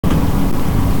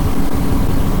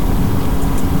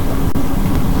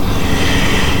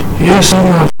UFC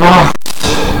On Fox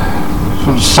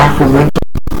from Sacremento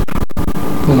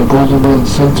in the Golden One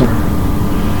Center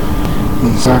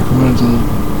in Sacramento.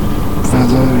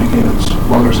 Fans against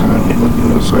Watertown.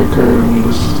 It's like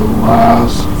this is the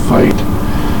last fight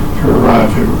to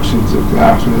arrive here. Seems like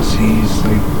after this he's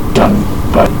like done,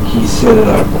 but he set it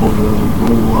up over the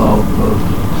rollout of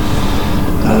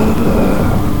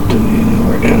doing any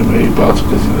more MMA bouts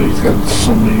because he's got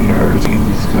so many yards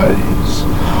and he's got his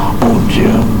own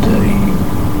gym that he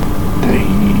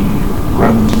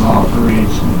runs and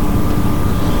operates, and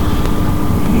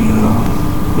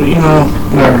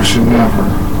never say never.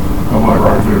 I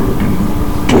wonder if ever can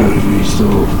do it if he's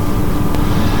still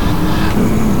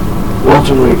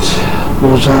welterweights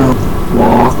will time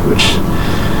walk, which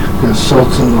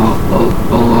results in a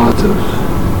lot of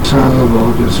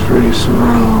Sandoval gets pretty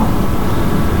surround,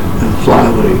 and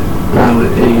flyweight battle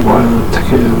at 81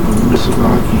 Takeda and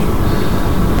Misaki.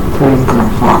 Premium Crown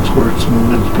Foxworks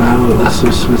Women's battle at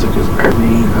Leslie Smith against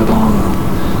Irene Adana.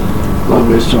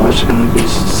 Flyweight Josh Emmett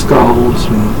against Scott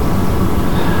Holtzman.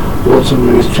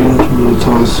 Welterweight James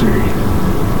Militari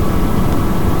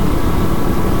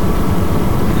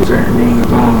against Irene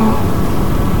Adana.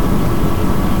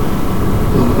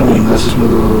 Leslie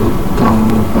Smith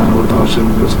Adana battle with Josh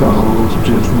Emmett against Scott Holtzman.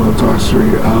 James Militari,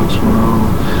 Alex Morales.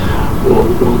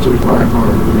 Welterweight Brian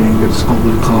Barber against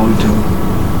Colby Collington.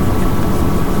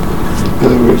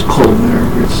 Featherweights Colton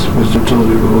against Mr.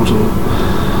 Tony Roto.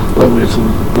 Lightweights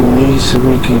Lee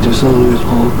Sariki against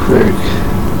Paul Craig.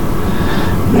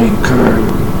 Main card.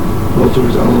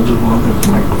 Welterweights Alan Javon against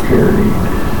Mike Perry.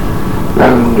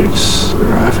 Bantamweights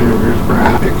Raf Everett,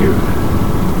 Graphic, and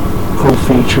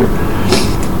co-feature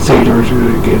St. Arthur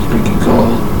against Mickey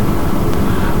Gall.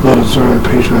 Logan Sorry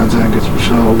Patrons against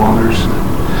Michelle Waters.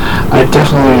 I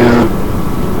definitely have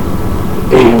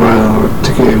a round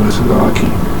ticket with Sadaki.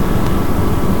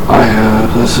 I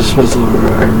have Leslie Smith over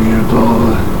Irene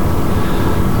Adala.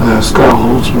 I have Scott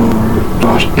Holtzman over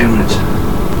Josh Emmett.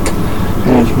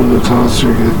 And it's with the toss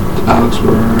circuit, Alex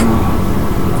Barrera.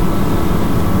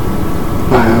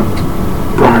 I have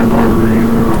Brian Barberino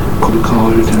over Cody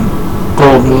Collington.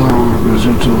 Paul Miller over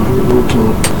Rizzuto Ruto.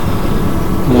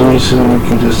 Louis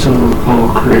Silverkey over Paul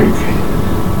Craig.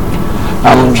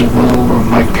 Alan Javon over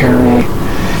Mike Perry.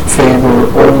 Faber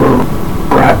over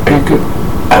Brad Pickett.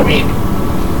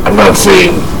 I'm not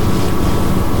saying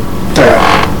that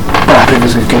Brad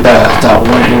Pickett's going to get that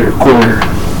one here quarter.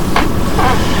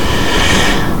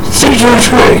 St. George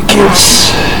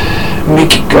against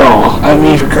Mickey Gall.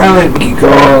 For a guy like Mickey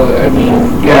Gall,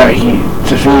 yeah, he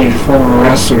defeated former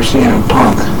wrestler CM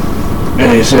Punk.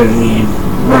 And he said he'd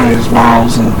run his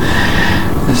miles, and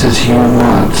it says he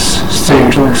wants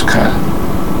St. George cut.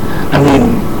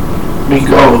 Mickey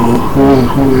Gall,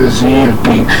 who is he?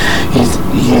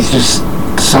 He's just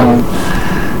some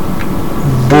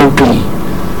booby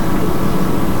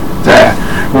that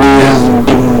really hasn't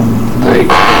been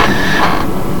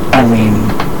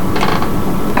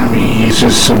he's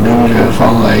just some dude that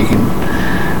felt like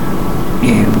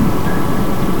in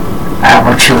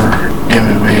amateur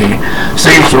MMA.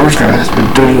 St. George guy has been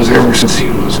doing this ever since he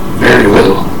was very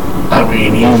little.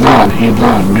 He's not a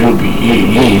newbie.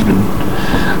 He's been,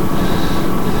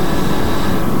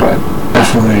 but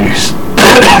definitely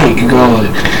he can go.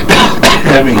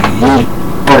 He's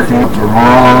barking up the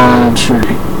wrong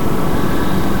tree,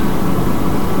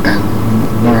 and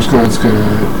North Coast's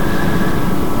gonna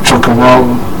choke him out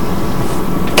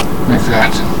like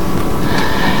that.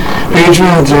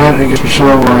 Adrian Zant against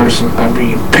Michelle Waters.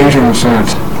 Adrian Zant